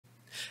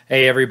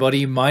Hey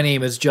everybody, my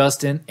name is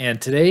Justin,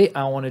 and today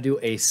I want to do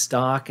a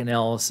stock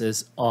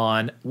analysis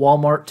on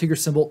Walmart, ticker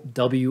symbol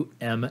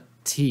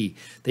WMT.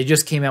 They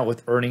just came out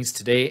with earnings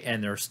today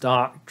and their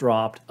stock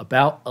dropped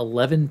about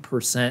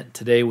 11%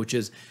 today, which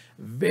is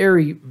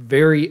very,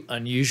 very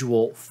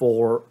unusual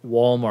for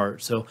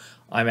Walmart. So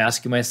I'm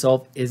asking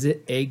myself, is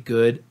it a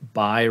good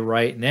buy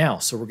right now?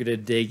 So we're going to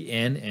dig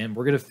in and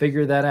we're going to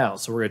figure that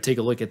out. So we're going to take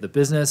a look at the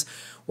business.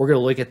 We're going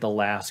to look at the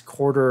last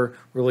quarter.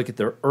 We're going to look at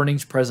their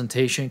earnings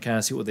presentation, kind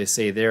of see what they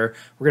say there.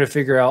 We're going to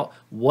figure out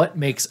what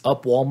makes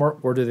up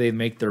Walmart, where do they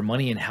make their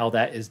money, and how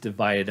that is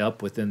divided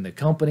up within the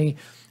company.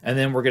 And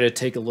then we're going to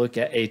take a look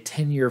at a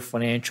 10-year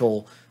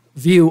financial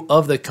view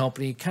of the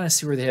company, kind of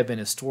see where they have been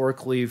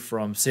historically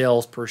from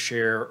sales per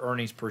share,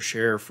 earnings per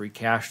share, free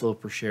cash flow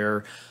per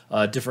share,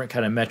 different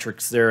kind of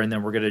metrics there. And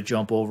then we're going to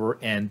jump over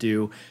and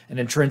do an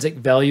intrinsic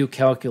value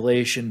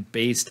calculation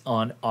based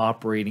on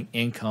operating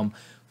income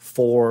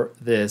for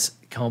this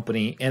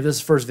company. And this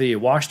is the first video you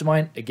watched of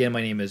mine. Again,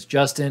 my name is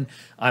Justin.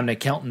 I'm an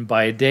accountant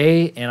by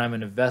day and I'm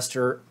an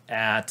investor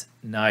at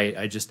night.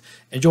 I just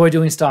enjoy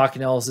doing stock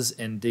analysis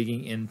and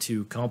digging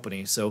into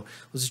companies. So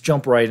let's just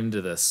jump right into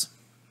this.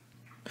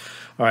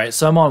 All right,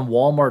 so I'm on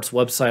Walmart's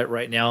website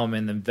right now. I'm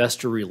in the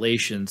investor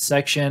relations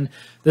section.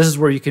 This is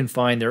where you can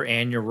find their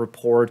annual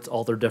reports,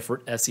 all their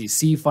different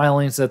SEC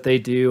filings that they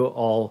do,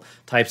 all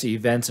types of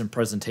events and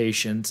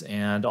presentations,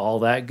 and all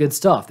that good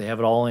stuff. They have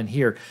it all in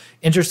here.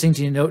 Interesting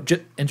to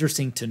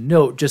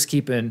note. Just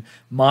keep in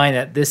mind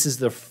that this is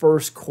the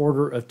first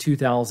quarter of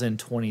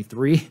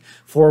 2023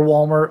 for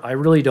Walmart. I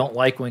really don't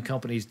like when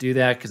companies do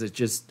that because it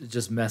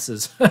just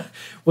messes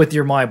with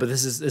your mind. But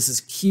this is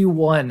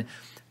Q1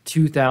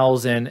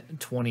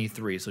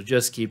 2023. So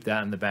just keep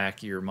that in the back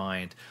of your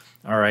mind.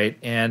 All right.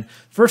 And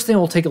first thing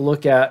we'll take a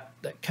look at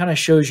that kind of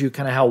shows you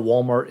kind of how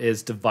Walmart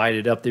is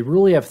divided up. They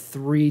really have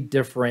three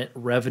different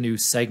revenue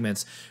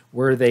segments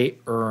where they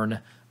earn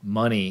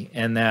money.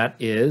 And that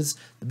is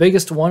the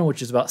biggest one,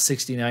 which is about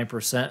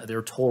 69% of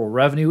their total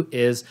revenue,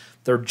 is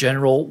their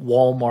general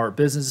Walmart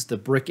business, the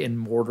brick and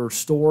mortar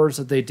stores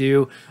that they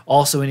do,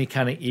 also any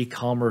kind of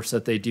e-commerce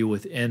that they do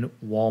within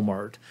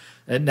Walmart.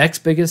 The next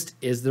biggest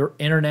is their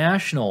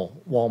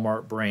international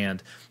Walmart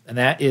brand, and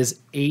that is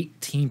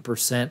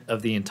 18%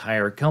 of the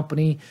entire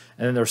company.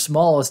 And then their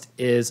smallest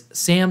is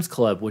Sam's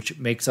Club, which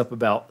makes up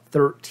about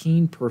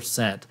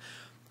 13%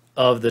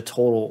 of the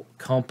total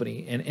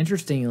company. And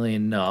interestingly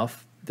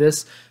enough,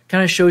 this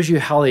kind of shows you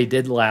how they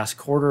did last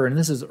quarter, and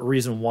this is a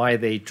reason why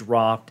they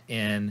dropped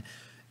in.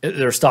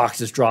 Their stocks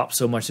just dropped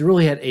so much. They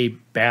really had a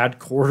bad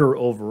quarter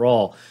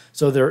overall.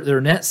 So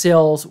their net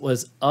sales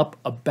was up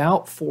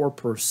about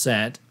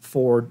 4%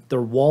 for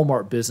their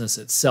Walmart business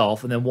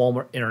itself. And then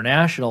Walmart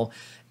International,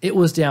 it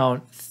was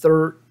down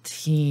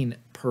 13%.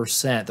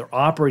 Their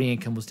operating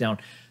income was down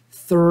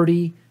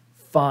 35%.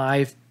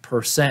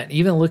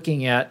 Even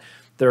looking at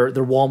their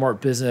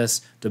Walmart business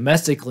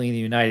domestically in the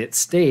United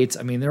States,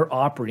 I mean, their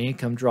operating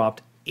income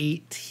dropped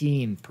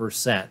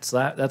 18%.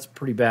 So that's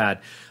pretty bad.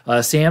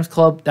 Sam's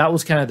Club, that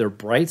was kind of their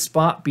bright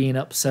spot, being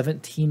up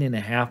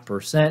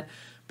 17.5%.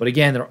 But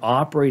again, their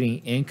operating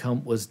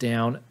income was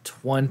down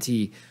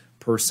 20%.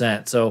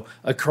 So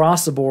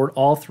across the board,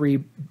 all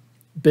three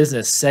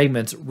business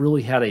segments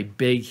really had a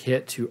big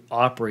hit to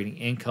operating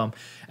income.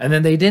 And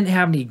then they didn't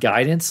have any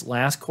guidance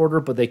last quarter,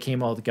 but they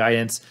came out with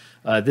guidance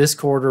this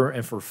quarter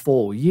and for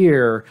full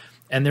year.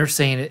 And they're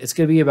saying it's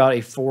going to be about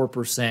a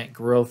 4%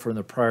 growth from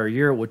the prior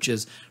year, which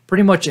is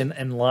pretty much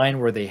in line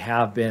where they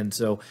have been.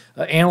 So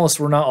analysts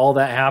were not all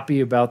that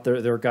happy about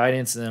their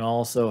guidance, and then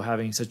also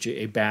having such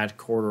a bad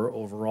quarter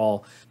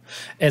overall.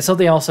 And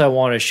something else I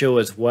want to show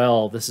as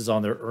well, this is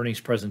on their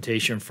earnings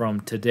presentation from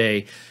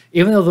today.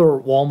 Even though their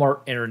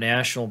Walmart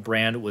International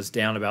brand was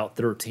down about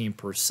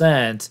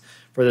 13%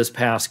 for this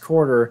past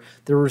quarter,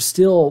 there were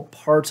still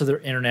parts of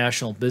their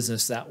international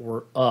business that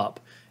were up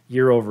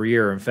year over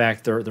year. In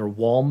fact, their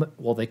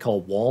what they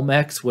call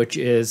Walmex, which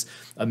is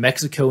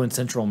Mexico and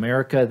Central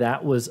America,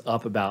 that was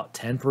up about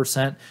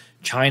 10%.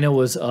 China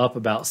was up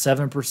about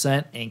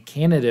 7%, and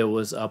Canada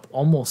was up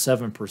almost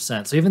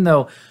 7%. So even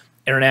though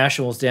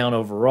international was down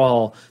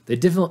overall, they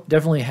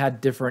definitely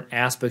had different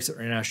aspects of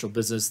international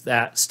business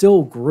that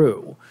still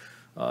grew,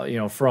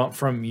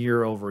 from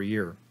year over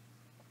year.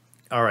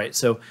 All right,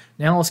 so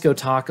now let's go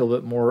talk a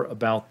little bit more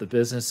about the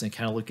business and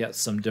kind of look at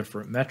some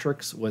different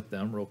metrics with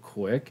them real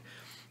quick.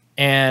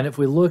 And if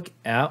we look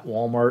at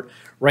Walmart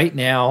right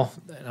now,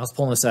 and I was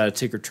pulling this out of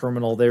Ticker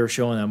Terminal, they were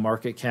showing a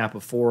market cap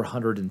of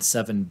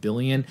 $407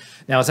 billion.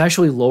 Now it's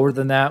actually lower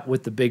than that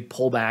with the big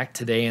pullback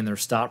today and their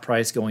stock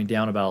price going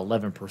down about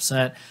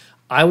 11%.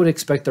 I would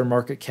expect their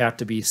market cap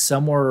to be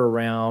somewhere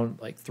around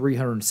like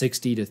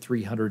 $360 to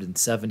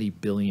 $370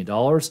 billion.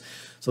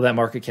 So that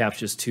market cap's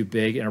just too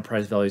big.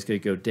 Enterprise value is going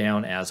to go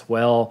down as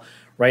well.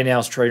 Right now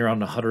it's trading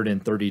around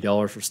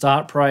 $130 for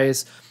stock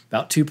price.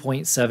 About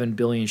 2.7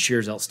 billion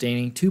shares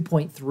outstanding.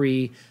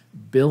 2.3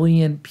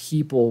 billion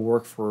people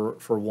work for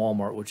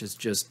Walmart, which is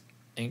just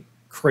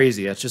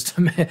crazy. That's just,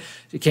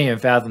 you can't even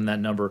fathom that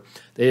number.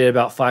 They did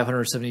about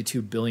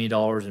 $572 billion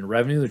in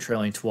revenue the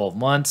trailing 12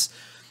 months.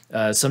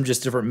 some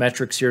just different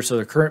metrics here. So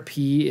their current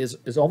P is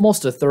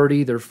almost a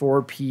 30. Their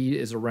forward P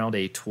is around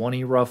a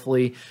 20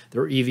 roughly.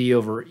 Their EV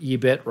over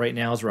EBIT right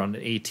now is around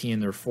an 18.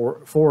 Their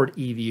forward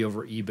EV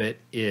over EBIT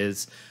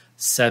is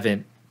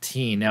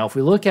 17. Now, if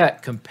we look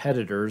at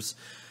competitors,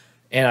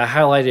 and I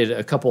highlighted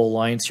a couple of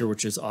lines here,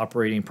 which is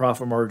operating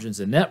profit margins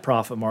and net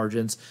profit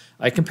margins.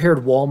 I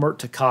compared Walmart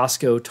to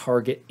Costco,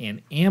 Target,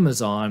 and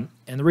Amazon.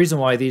 And the reason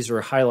why these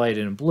are highlighted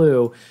in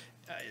blue,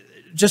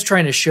 just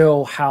trying to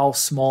show how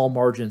small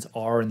margins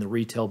are in the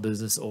retail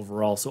business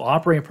overall. So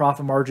operating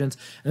profit margins,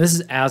 and this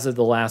is as of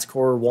the last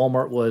quarter,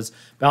 Walmart was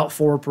about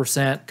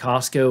 4%,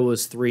 Costco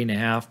was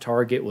 3.5%,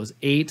 Target was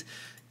 8%,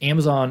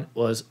 Amazon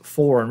was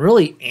 4%. And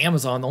really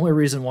Amazon, the only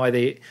reason why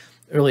they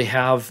really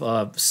have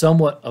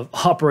somewhat of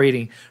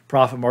operating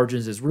profit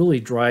margins is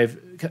really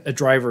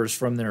drivers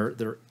from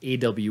their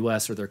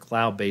AWS or their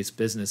cloud-based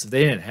business. If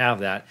they didn't have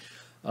that,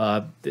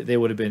 they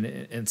would have been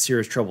in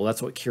serious trouble.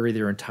 That's what carried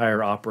their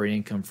entire operating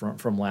income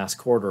from last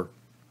quarter.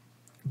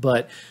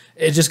 But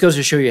it just goes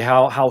to show you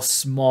how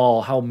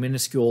small, how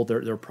minuscule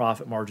their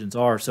profit margins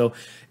are. So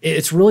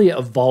it's really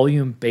a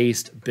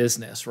volume-based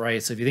business,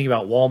 right? So if you think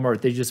about Walmart,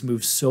 they just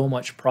move so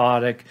much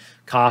product.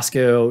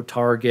 Costco,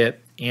 Target,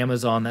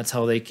 Amazon, that's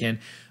how they can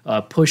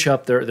push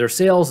up their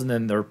sales and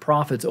then their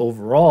profits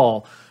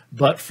overall.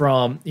 But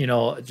from,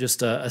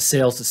 just a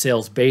sales to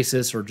sales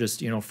basis, or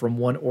just, from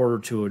one order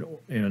to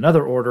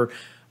another order,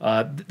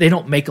 they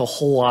don't make a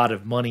whole lot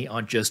of money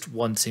on just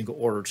one single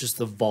order. It's just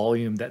the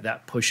volume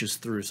that pushes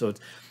through. So it's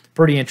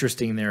pretty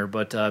interesting there.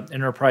 But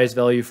enterprise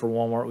value for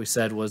Walmart, we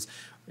said, was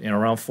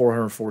around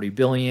 440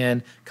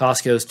 billion.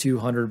 Costco's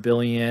 200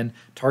 billion.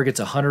 Target's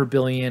 100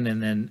 billion,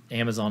 and then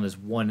Amazon is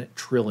 1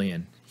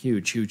 trillion.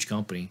 Huge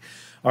company.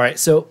 All right,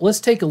 so let's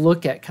take a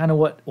look at kind of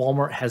what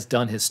Walmart has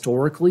done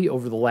historically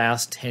over the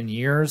last 10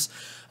 years.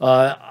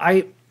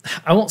 I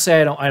won't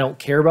say I don't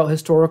care about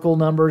historical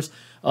numbers,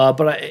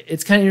 but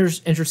it's kind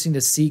of interesting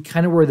to see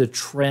kind of where the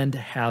trend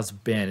has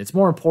been. It's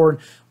more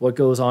important what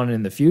goes on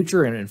in the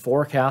future and in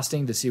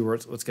forecasting to see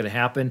what's going to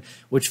happen,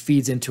 which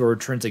feeds into our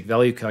intrinsic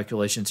value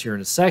calculations here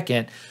in a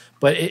second.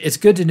 But it's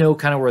good to know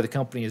kind of where the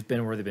company has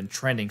been, where they've been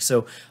trending.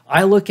 So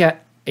I look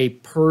at a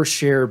per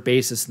share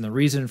basis, and the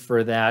reason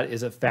for that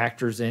is it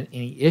factors in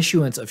any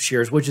issuance of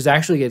shares, which is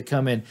actually going to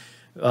come in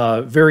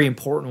very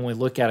important when we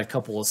look at a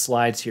couple of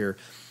slides here.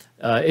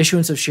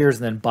 Issuance of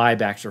shares and then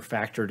buybacks are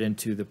factored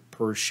into the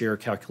per share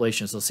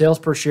calculation. So sales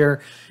per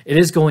share, it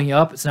is going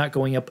up. It's not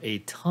going up a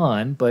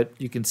ton, but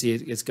you can see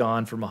it's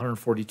gone from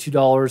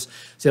 $142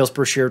 sales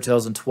per share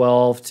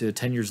 2012 to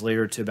 10 years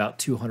later to about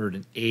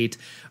 $208.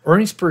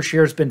 Earnings per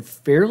share has been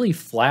fairly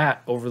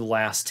flat over the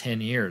last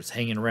 10 years,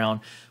 hanging around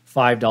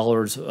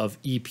 $5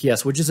 of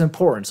EPS, which is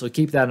important. So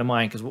keep that in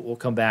mind, because we'll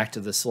come back to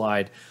the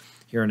slide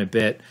here in a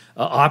bit.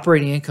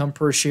 Operating income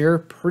per share,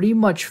 pretty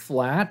much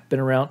flat,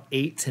 been around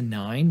 8 to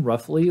 9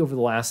 roughly over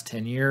the last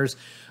 10 years.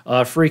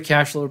 Free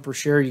cash flow per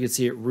share, you can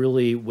see it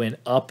really went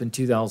up in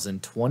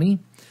 2020.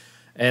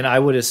 And I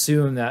would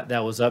assume that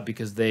was up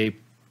because they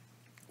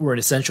were an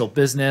essential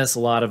business. A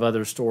lot of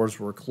other stores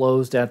were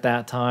closed at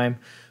that time.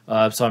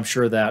 So I'm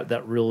sure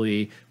that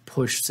really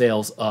pushed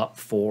sales up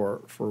for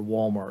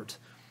Walmart.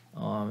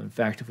 In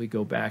fact, if we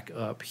go back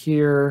up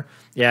here,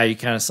 yeah, you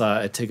kind of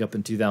saw a tick up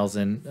in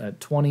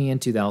 2020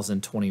 and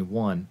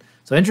 2021.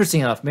 So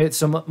interesting enough, maybe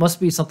must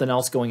be something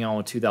else going on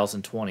with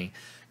 2020,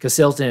 because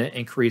sales didn't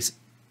increase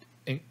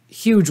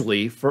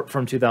hugely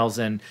from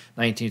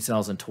 2019 to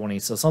 2020.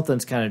 So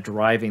something's kind of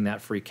driving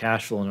that free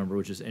cash flow number,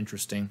 which is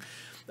interesting.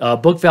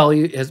 Book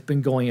value has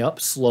been going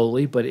up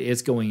slowly, but it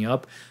is going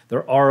up.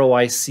 Their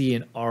ROIC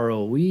and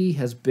ROE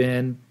has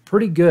been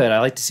pretty good.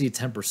 I like to see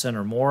 10%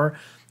 or more.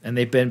 And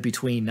they've been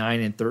between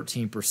 9 and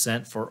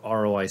 13% for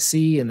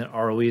ROIC, and the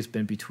ROE has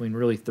been between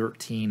really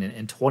 13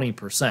 and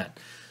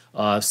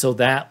 20%. So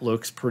that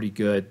looks pretty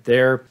good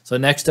there. So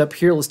next up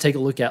here, let's take a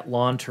look at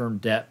long-term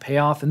debt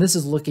payoff. And this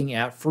is looking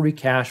at free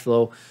cash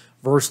flow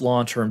versus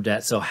long-term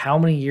debt. So how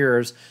many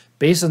years,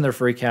 based on their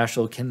free cash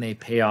flow, can they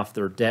pay off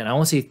their debt? And I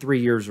want to say 3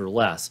 years or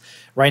less.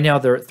 Right now,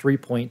 they're at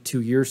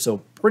 3.2 years, so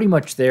pretty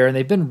much there. And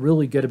they've been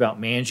really good about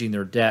managing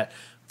their debt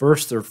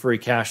versus their free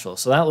cash flow.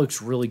 So that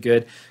looks really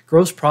good.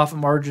 Gross profit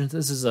margins,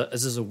 this is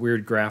a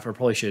weird graph. I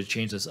probably should have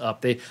changed this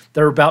up.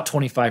 They're about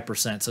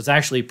 25%. So it's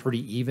actually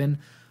pretty even.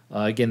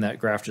 Again, that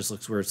graph just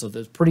looks weird. So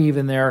it's pretty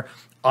even there.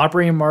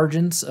 Operating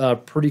margins,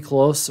 pretty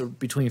close,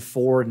 between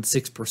 4 and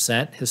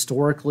 6%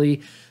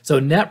 historically. So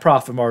net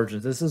profit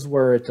margins, this is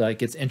where it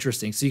gets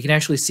interesting. So you can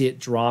actually see it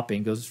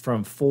dropping. It goes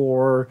from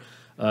 4,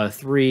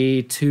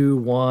 3, 2,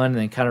 1, and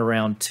then kind of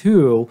around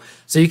 2.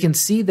 So you can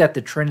see that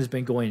the trend has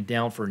been going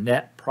down for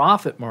net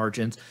profit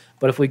margins.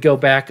 But if we go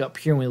back up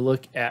here and we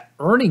look at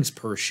earnings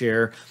per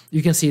share,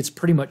 you can see it's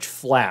pretty much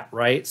flat,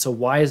 right? So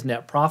why is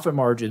net profit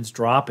margins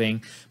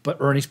dropping, but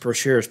earnings per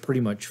share is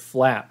pretty much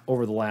flat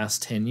over the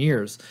last 10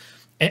 years?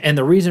 And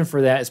the reason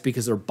for that is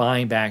because they're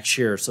buying back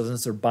shares. So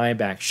since they're buying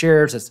back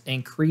shares, it's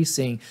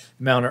increasing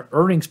the amount of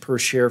earnings per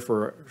share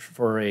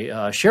for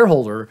a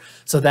shareholder.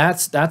 So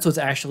that's what's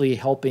actually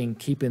helping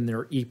keeping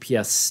their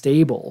EPS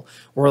stable,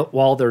 or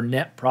while their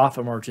net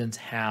profit margins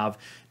have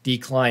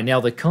declined.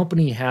 Now the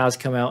company has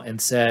come out and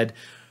said,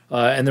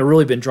 and they've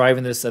really been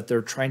driving this, that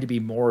they're trying to be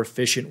more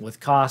efficient with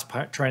cost,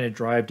 trying to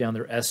drive down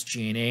their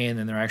SG&A, and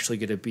then they're actually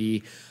going to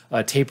be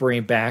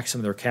tapering back some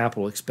of their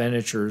capital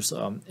expenditures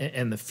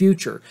in the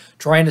future,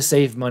 trying to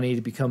save money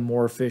to become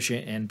more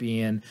efficient and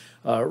being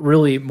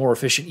really more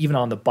efficient even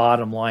on the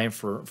bottom line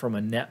from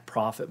a net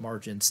profit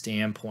margin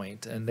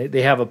standpoint. And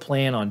they have a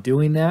plan on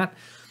doing that.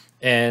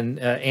 And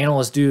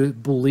analysts do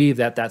believe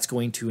that that's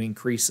going to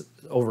increase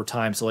over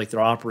time. So like their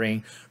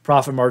operating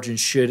profit margin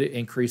should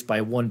increase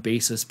by 1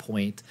 basis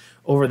point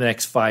over the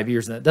next 5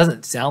 years. And that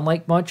doesn't sound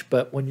like much,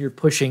 but when you're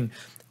pushing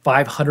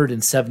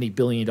 $570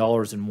 billion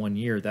in 1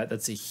 year,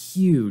 that's a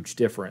huge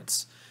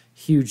difference.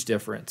 Huge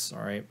difference.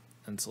 All right.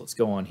 And so let's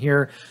go on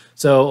here.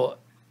 So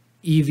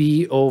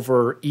EV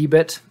over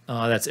EBIT,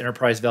 that's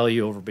enterprise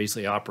value over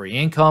basically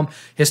operating income.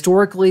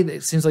 Historically,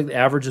 it seems like the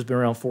average has been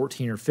around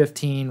 14 or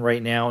 15.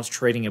 Right now, it's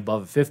trading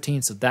above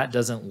 15, so that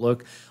doesn't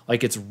look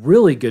like it's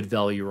really good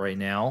value right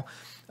now.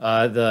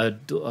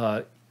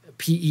 The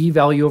PE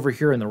value over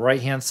here on the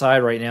right-hand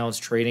side right now is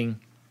trading,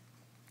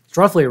 it's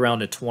roughly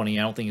around a 20.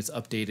 I don't think it's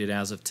updated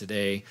as of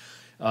today.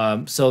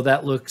 So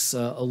that looks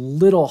a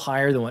little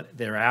higher than what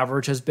their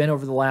average has been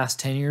over the last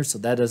 10 years, so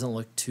that doesn't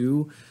look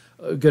too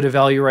good a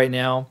value right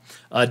now.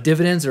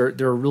 Dividends, they're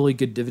a really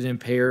good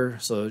dividend payer.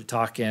 So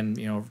talking,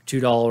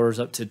 $2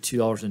 up to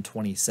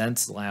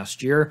 $2.20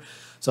 last year.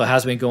 So it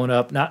has been going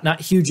up,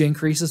 not huge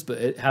increases, but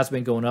it has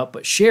been going up.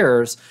 But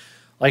shares,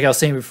 like I was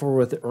saying before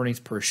with the earnings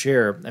per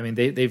share, I mean,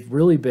 they've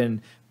really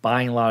been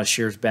buying a lot of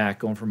shares back,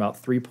 going from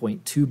about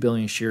 3.2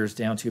 billion shares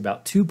down to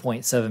about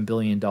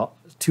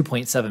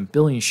 2.7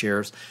 billion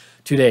shares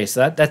today.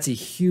 So that's a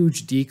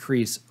huge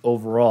decrease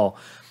overall.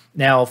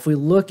 Now, if we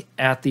look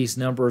at these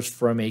numbers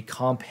from a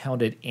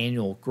compounded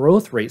annual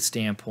growth rate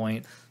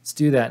standpoint, let's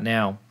do that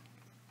now.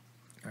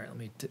 All right, let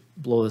me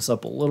blow this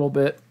up a little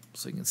bit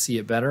so you can see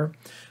it better.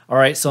 All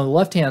right, so on the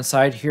left-hand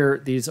side here,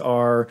 these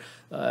are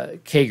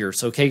CAGR.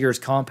 So CAGR is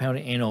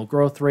compounded annual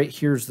growth rate.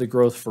 Here's the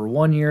growth for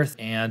 1 year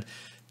and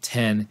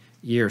 10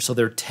 years. So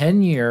their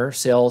 10-year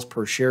sales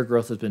per share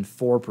growth has been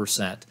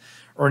 4%.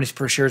 Earnings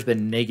per share has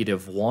been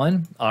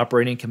 -1.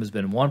 Operating income has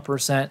been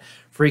 1%.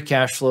 Free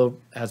cash flow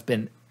has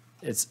been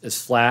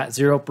it's flat,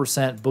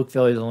 0%. Book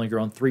value has only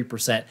grown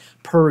 3%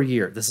 per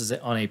year. This is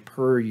on a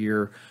per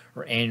year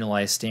or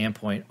annualized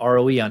standpoint.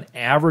 ROE on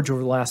average over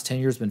the last 10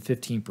 years has been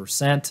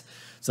 15%.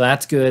 So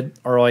that's good.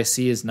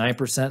 ROIC is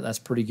 9%. That's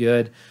pretty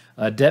good.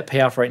 Debt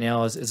payoff right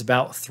now is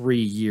about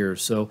 3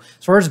 years. So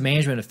as far as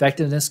management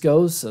effectiveness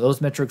goes, so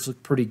those metrics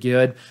look pretty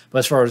good. But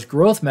as far as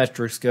growth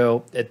metrics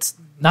go, it's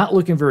not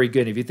looking very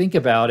good. If you think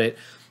about it,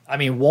 I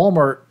mean,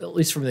 Walmart, at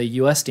least from the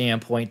U.S.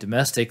 standpoint,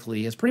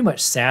 domestically, has pretty much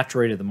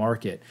saturated the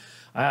market.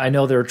 I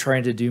know they're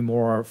trying to do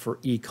more for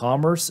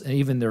e-commerce, and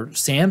even their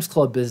Sam's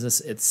Club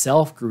business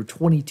itself grew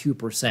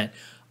 22%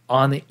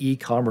 on the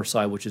e-commerce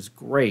side, which is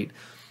great.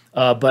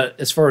 But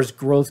as far as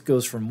growth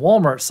goes from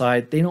Walmart's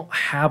side, they don't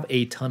have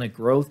a ton of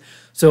growth.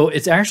 So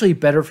it's actually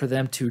better for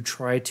them to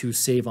try to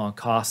save on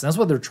costs. And that's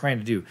what they're trying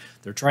to do.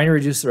 They're trying to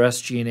reduce their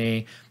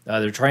SG&A.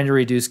 They're trying to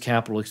reduce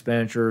capital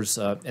expenditures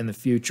in the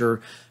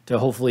future to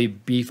hopefully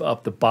beef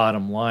up the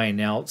bottom line.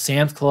 Now,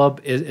 Sam's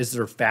Club is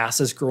their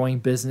fastest growing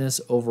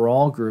business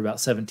overall, grew about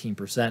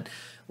 17%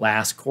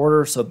 last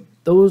quarter. So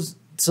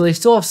they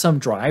still have some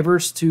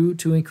drivers to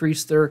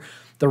increase the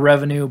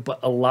revenue, but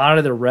a lot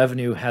of the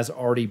revenue has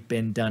already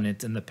been done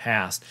in the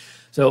past.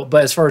 So,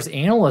 but as far as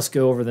analysts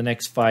go over the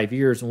next 5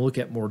 years, and we'll look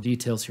at more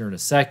details here in a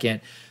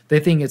second, they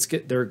think it's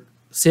good. Their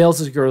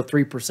sales is grow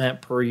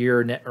 3% per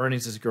year, net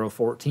earnings is grow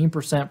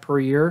 14% per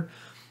year,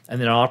 and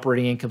then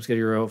operating income is going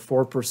to grow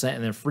 4%,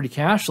 and then free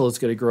cash flow is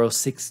going to grow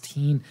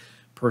 16%.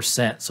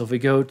 So if we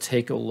go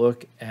take a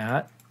look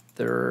at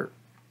their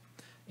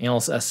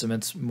analyst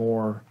estimates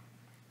more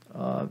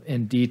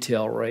in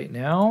detail right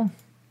now.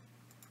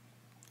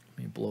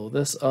 Let me blow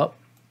this up.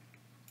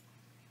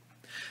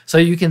 So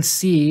you can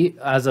see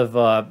as of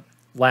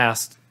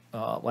last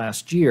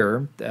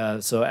year,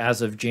 so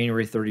as of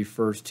January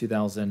 31st,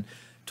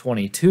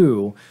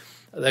 2022,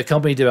 the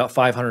company did about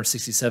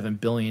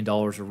 $567 billion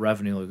of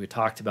revenue, like we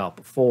talked about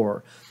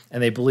before.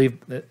 And they believe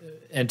that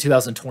in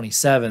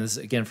 2027, this is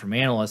again from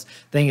analysts,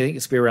 they think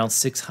it's going to be around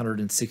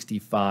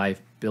 $665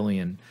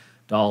 billion.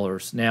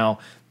 Now,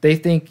 they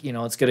think,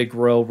 it's going to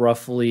grow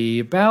roughly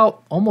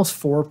about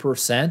almost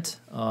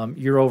 4%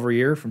 year over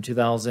year from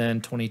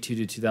 2022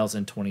 to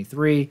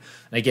 2023. And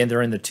again,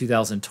 they're in the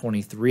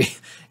 2023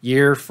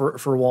 year for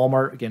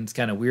Walmart. Again, it's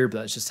kind of weird, but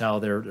that's just how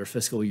their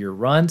fiscal year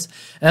runs.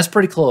 And that's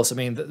pretty close. I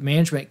mean, the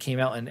management came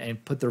out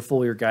and put their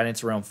full year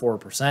guidance around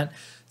 4%.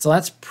 So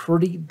that's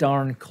pretty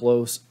darn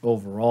close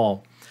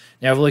overall.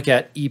 Now, if we look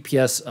at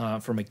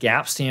EPS from a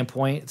GAAP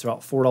standpoint, it's about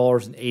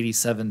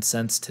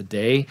 $4.87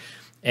 today.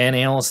 And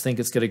analysts think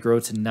it's going to grow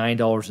to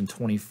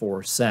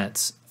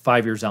 $9.24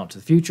 5 years out into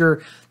the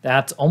future.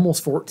 That's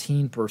almost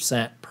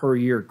 14% per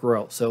year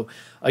growth. So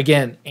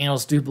again,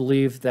 analysts do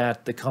believe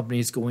that the company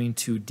is going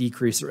to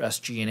decrease their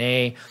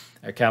SG&A,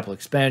 capital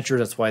expenditures.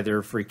 That's why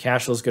their free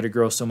cash flow is going to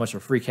grow so much. Their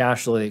free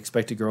cash flow, they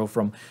expect to grow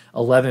from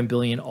 11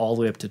 billion all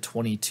the way up to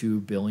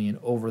 22 billion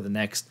over the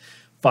next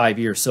 5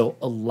 years. So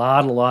a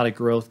lot of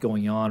growth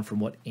going on from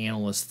what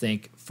analysts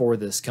think for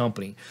this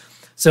company.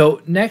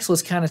 So next,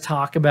 let's kind of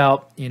talk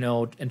about,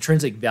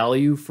 intrinsic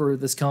value for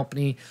this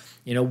company.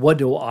 What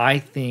do I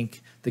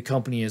think the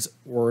company is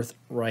worth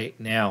right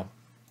now?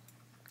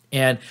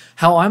 And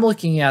how I'm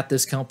looking at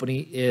this company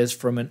is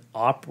from an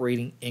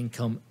operating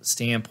income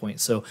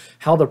standpoint. So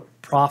how the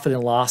profit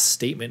and loss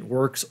statement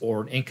works,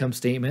 or an income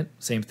statement,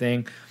 same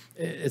thing.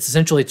 It's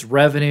essentially it's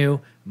revenue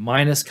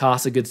minus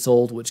cost of goods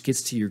sold, which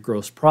gets to your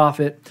gross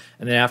profit.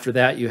 And then after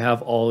that, you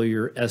have all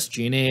your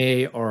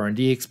SG&A,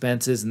 R&D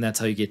expenses, and that's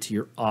how you get to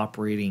your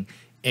operating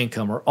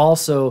income. Or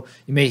also,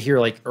 you may hear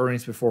like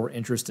earnings before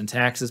interest and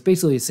taxes,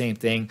 basically the same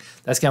thing.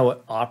 That's kind of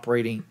what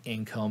operating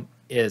income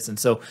is. And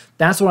so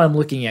that's what I'm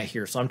looking at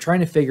here. So I'm trying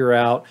to figure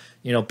out,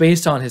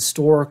 based on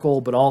historical,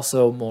 but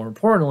also more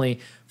importantly,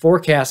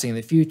 forecasting in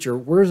the future,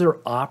 where's their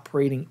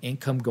operating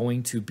income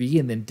going to be?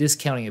 And then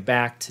discounting it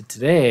back to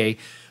today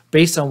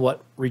based on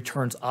what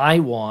returns I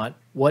want,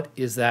 what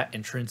is that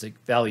intrinsic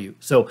value?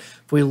 So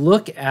if we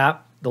look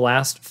at the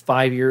last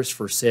 5 years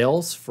for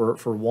sales for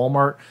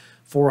Walmart,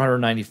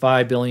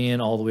 495 billion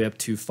all the way up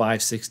to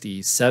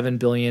 567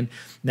 billion.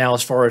 Now,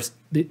 as far as,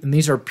 and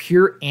these are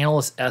pure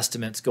analyst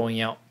estimates going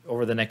out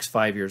over the next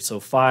 5 years. So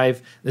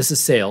this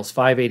is sales,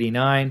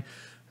 589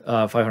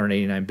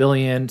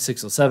 billion,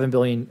 607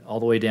 billion, all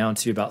the way down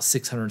to about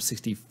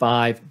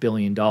 $665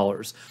 billion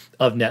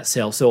of net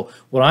sales. So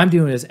what I'm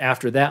doing is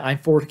after that, I'm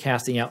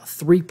forecasting out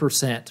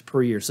 3%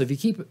 per year. So if you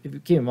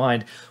keep in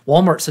mind,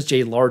 Walmart's such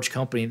a large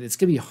company, it's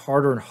going to be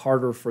harder and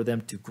harder for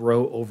them to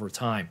grow over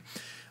time.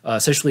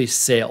 Especially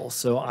sales.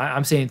 So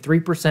I'm saying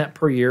 3%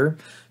 per year.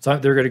 So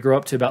they're going to grow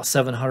up to about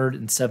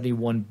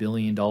 $771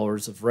 billion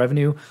of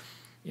revenue,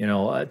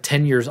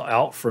 10 years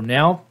out from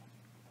now.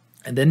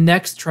 And then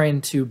next, trying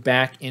to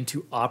back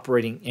into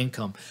operating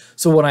income.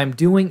 So what I'm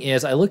doing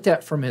is I looked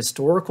at from a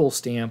historical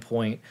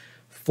standpoint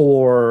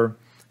for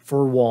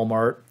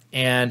Walmart,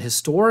 and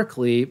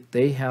historically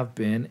they have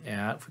been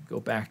at, if we go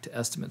back to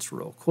estimates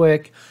real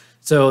quick,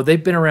 so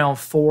they've been around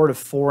 4 to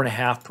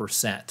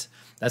 4.5%.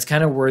 That's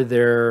kind of where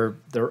their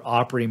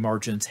operating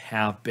margins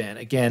have been.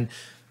 Again,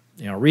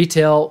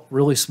 retail,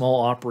 really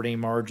small operating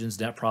margins,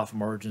 net profit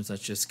margins.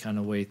 That's just kind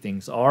of the way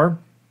things are.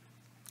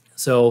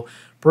 So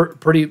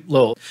pretty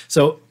low.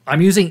 So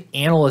I'm using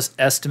analyst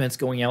estimates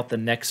going out the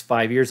next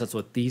 5 years. That's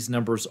what these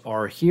numbers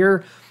are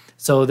here.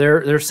 So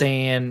they're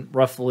saying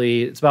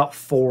roughly it's about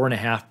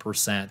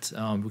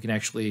 4.5%. We can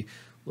actually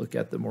look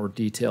at the more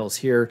details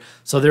here.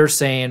 So they're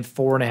saying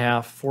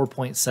 4.5,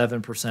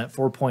 4.7%,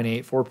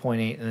 4.8,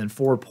 4.8, and then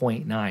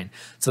 4.9.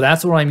 So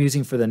that's what I'm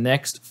using for the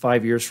next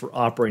 5 years for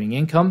operating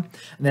income.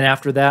 And then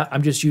after that,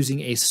 I'm just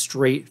using a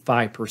straight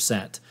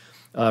 5%.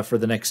 For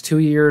the next 2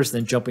 years,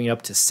 then jumping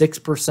up to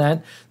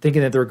 6%,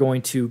 thinking that they're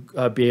going to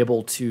be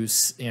able to,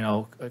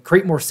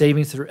 create more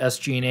savings through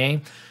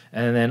SG&A,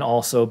 and then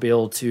also be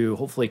able to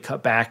hopefully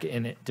cut back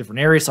in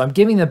different areas. So I'm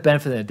giving the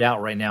benefit of the doubt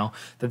right now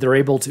that they're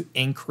able to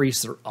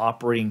increase their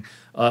operating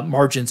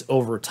margins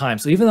over time.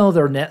 So even though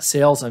their net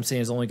sales, I'm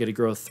saying, is only going to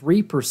grow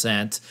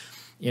 3%,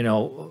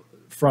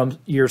 from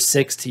year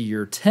 6 to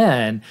year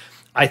 10,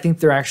 I think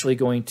they're actually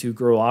going to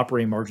grow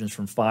operating margins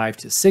from 5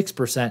 to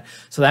 6%.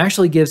 So that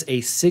actually gives a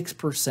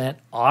 6%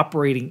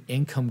 operating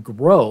income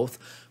growth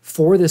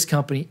for this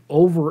company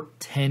over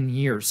 10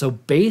 years. So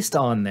based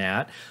on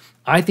that,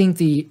 I think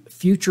the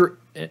future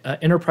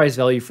enterprise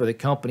value for the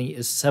company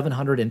is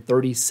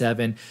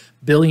 $737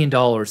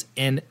 billion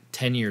in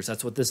 10 years.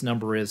 That's what this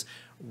number is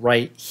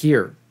right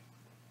here.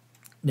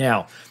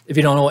 Now, if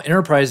you don't know what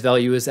enterprise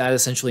value is, that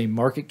essentially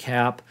market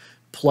cap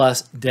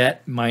plus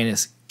debt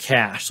minus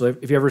cash. So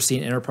if you ever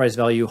seen enterprise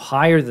value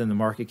higher than the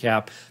market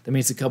cap, that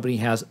means the company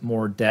has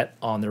more debt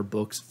on their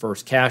books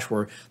versus cash,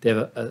 where they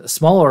have a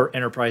smaller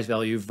enterprise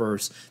value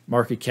versus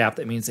market cap.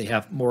 That means they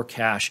have more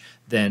cash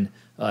than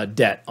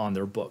debt on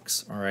their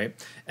books. All right.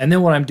 And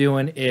then what I'm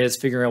doing is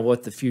figuring out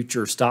what the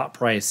future stock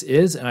price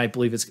is. And I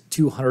believe it's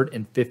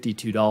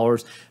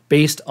 $252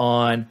 based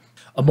on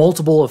a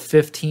multiple of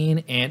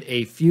 15 and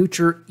a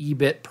future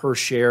EBIT per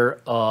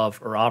share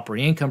or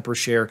operating income per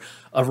share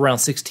of around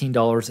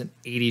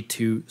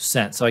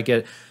 $16.82. So I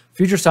get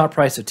future stock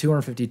price of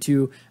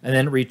 252, and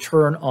then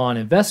return on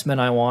investment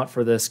I want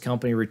for this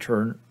company,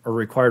 return or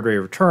required rate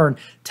of return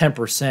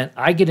 10%.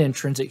 I get an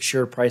intrinsic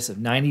share price of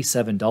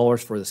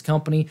 $97 for this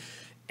company,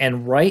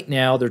 and right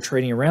now they're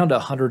trading around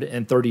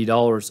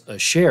 $130 a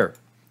share.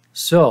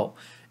 So,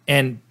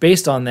 and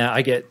based on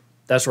that,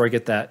 that's where I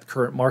get that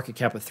current market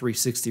cap of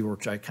 360,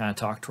 which I kind of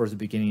talked towards the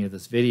beginning of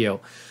this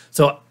video.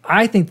 So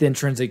I think the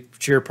intrinsic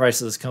share price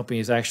of this company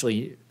is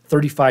actually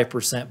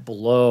 35%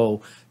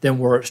 below than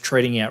where it's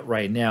trading at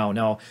right now.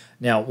 Now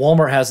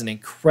Walmart has an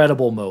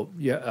incredible moat.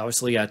 You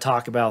obviously got to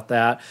talk about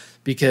that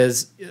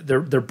because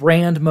their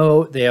brand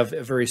moat, they have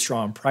a very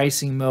strong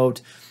pricing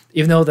moat.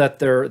 Even though that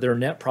their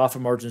net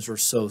profit margins are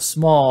so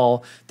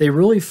small, they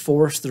really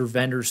force their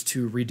vendors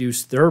to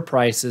reduce their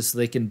prices so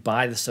they can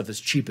buy the stuff as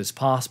cheap as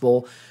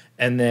possible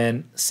and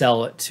then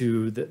sell it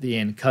to the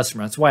end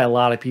customer. That's why a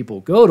lot of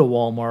people go to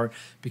Walmart,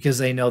 because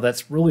they know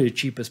that's really the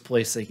cheapest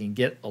place they can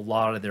get a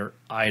lot of their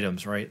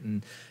items, right?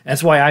 And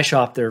that's why I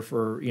shop there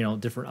for, you know,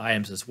 different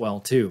items as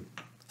well too.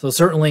 So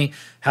certainly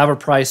have a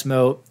price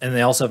moat, and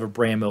they also have a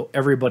brand moat.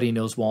 Everybody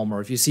knows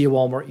Walmart. If you see a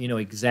Walmart, you know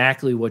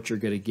exactly what you're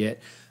going to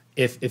get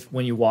if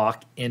when you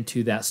walk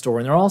into that store.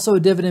 And they're also a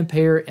dividend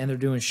payer, and they're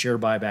doing share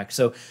buyback.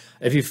 So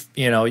if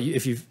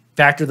you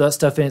factor that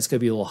stuff in, it's going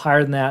to be a little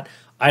higher than that.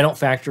 I don't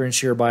factor in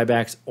share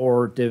buybacks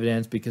or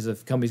dividends, because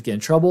if companies get in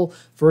trouble,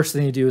 first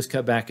thing they do is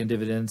cut back on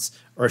dividends,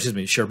 or excuse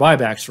me, share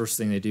buybacks, first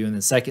thing they do. And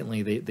then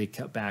secondly, they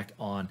cut back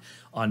on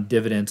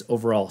dividends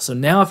overall. So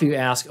now if you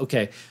ask,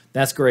 okay,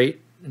 that's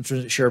great.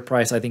 Intrinsic share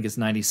price, I think, is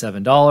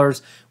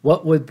 $97.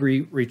 What would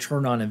be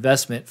return on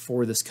investment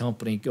for this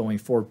company going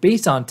forward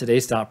based on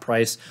today's stock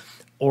price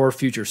or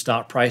future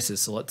stock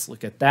prices? So let's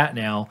look at that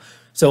now.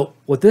 So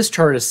what this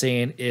chart is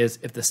saying is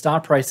if the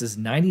stock price is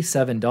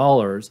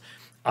 $97,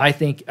 I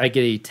think I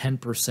get a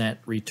 10%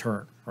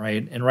 return,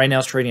 right? And right now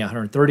it's trading at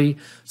 130.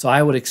 So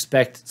I would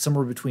expect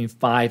somewhere between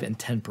 5 and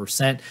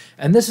 10%.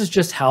 And this is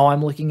just how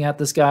I'm looking at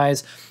this,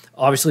 guys.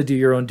 Obviously, do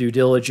your own due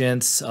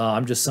diligence.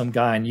 I'm just some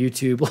guy on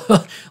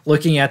YouTube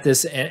looking at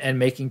this and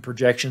making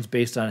projections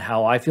based on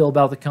how I feel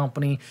about the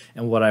company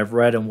and what I've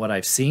read and what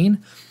I've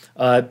seen.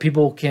 10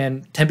 people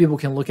can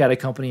look at a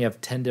company, have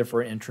 10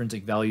 different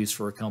intrinsic values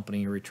for a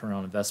company and return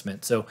on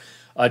investment. So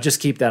just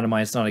keep that in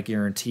mind. It's not a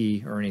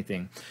guarantee or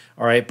anything.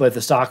 All right, but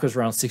the stock was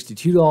around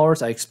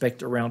 $62. I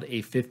expect around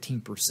a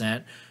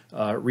 15%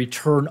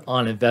 return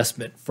on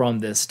investment from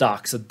this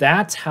stock. So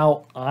that's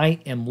how I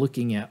am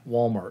looking at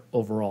Walmart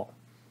overall.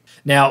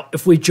 Now,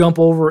 if we jump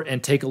over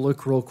and take a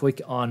look real quick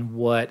on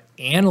what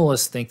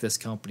analysts think this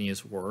company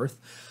is worth,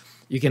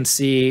 you can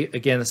see,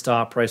 again, the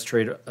stock price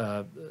trade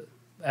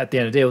at the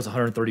end of the day was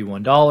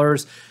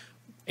 $131.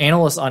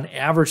 Analysts on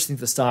average think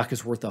the stock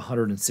is worth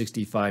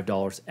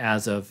 $165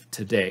 as of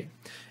today.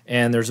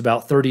 And there's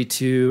about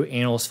 32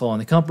 analysts following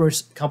the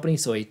company,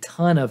 so a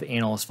ton of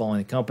analysts following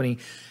the company.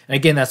 And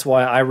again, that's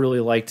why I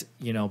really liked,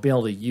 being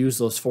able to use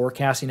those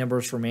forecasting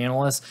numbers from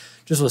analysts.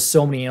 Just with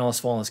so many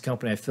analysts following this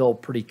company, I feel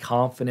pretty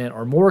confident,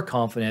 or more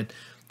confident,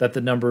 that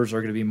the numbers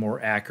are going to be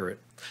more accurate.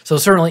 So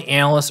certainly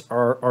analysts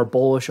are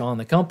bullish on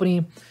the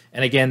company.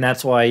 And again,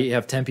 that's why you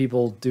have 10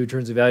 people do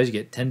intrinsic values, you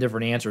get 10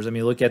 different answers. I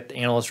mean, look at the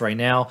analysts right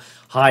now,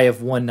 high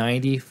of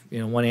 190.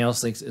 One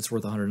analyst thinks it's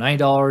worth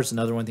 $109.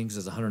 Another one thinks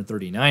it's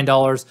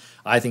 $139.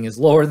 I think it's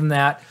lower than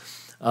that.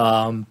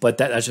 But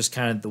that's just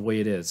kind of the way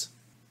it is.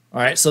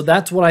 All right, so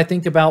that's what I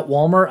think about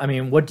Walmart. I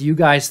mean, what do you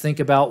guys think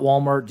about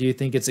Walmart? Do you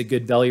think it's a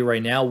good value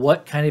right now?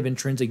 What kind of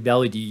intrinsic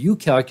value do you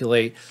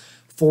calculate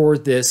for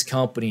this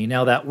company?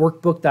 Now, that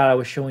workbook that I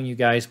was showing you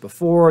guys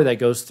before that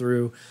goes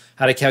through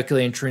how to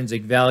calculate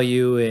intrinsic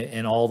value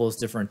and all those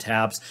different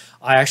tabs,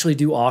 I actually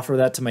do offer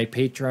that to my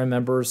Patreon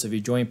members. So if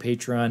you join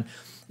Patreon,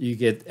 you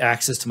get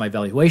access to my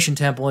valuation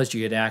templates,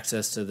 you get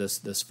access to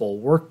this full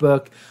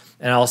workbook,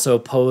 and I also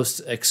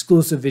post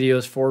exclusive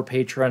videos for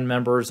Patreon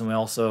members, and you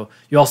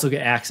also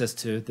get access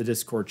to the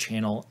Discord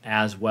channel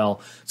as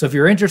well. So if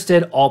you're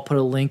interested, I'll put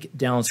a link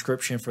down in the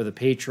description for the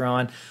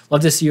Patreon.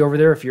 Love to see you over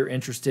there if you're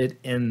interested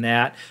in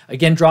that.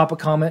 Again, drop a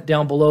comment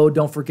down below.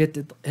 Don't forget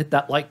to hit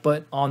that like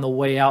button on the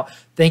way out.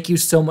 Thank you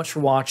so much for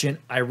watching.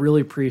 I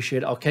really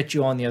appreciate it. I'll catch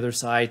you on the other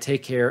side.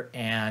 Take care,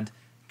 and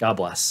God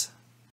bless.